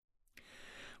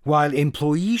While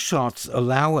employee shots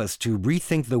allow us to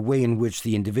rethink the way in which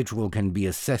the individual can be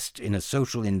assessed in a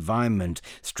social environment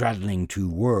straddling two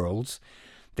worlds,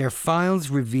 their files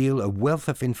reveal a wealth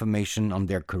of information on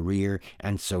their career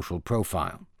and social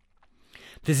profile.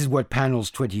 This is what panels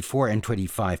 24 and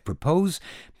 25 propose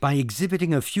by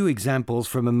exhibiting a few examples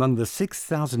from among the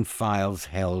 6,000 files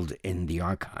held in the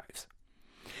archives.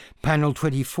 Panel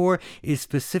 24 is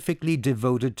specifically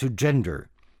devoted to gender,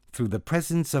 through the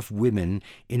presence of women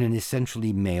in an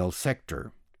essentially male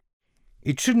sector.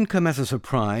 It shouldn't come as a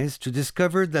surprise to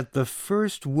discover that the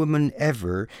first woman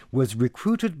ever was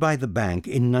recruited by the bank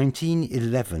in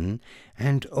 1911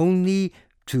 and only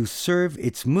to serve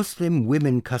its Muslim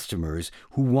women customers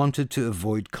who wanted to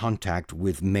avoid contact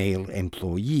with male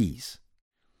employees.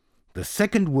 The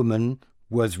second woman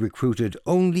was recruited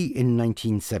only in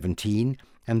 1917,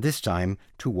 and this time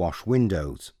to wash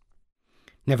windows.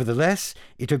 Nevertheless,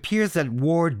 it appears that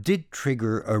war did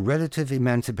trigger a relative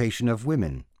emancipation of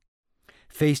women.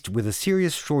 Faced with a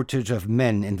serious shortage of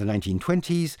men in the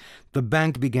 1920s, the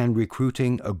bank began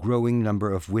recruiting a growing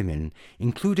number of women,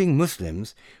 including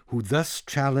Muslims, who thus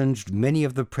challenged many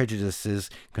of the prejudices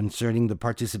concerning the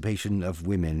participation of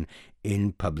women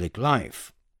in public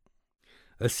life.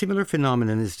 A similar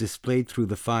phenomenon is displayed through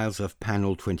the files of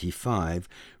Panel 25,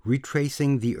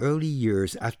 retracing the early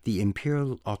years at the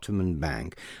Imperial Ottoman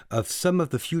Bank of some of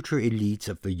the future elites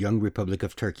of the young Republic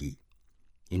of Turkey.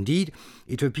 Indeed,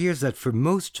 it appears that for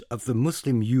most of the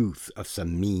Muslim youth of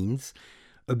some means,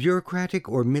 a bureaucratic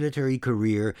or military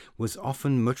career was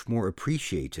often much more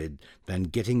appreciated than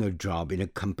getting a job in a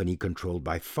company controlled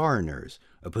by foreigners,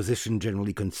 a position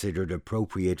generally considered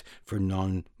appropriate for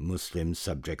non-Muslim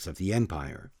subjects of the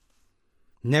empire.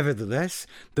 Nevertheless,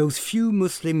 those few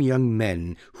Muslim young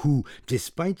men who,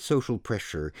 despite social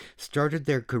pressure, started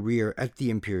their career at the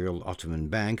Imperial Ottoman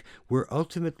Bank were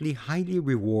ultimately highly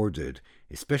rewarded,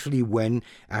 especially when,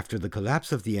 after the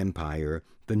collapse of the empire,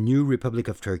 the new Republic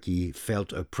of Turkey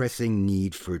felt a pressing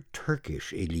need for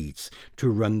Turkish elites to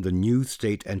run the new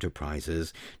state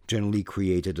enterprises generally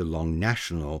created along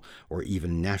national or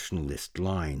even nationalist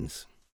lines.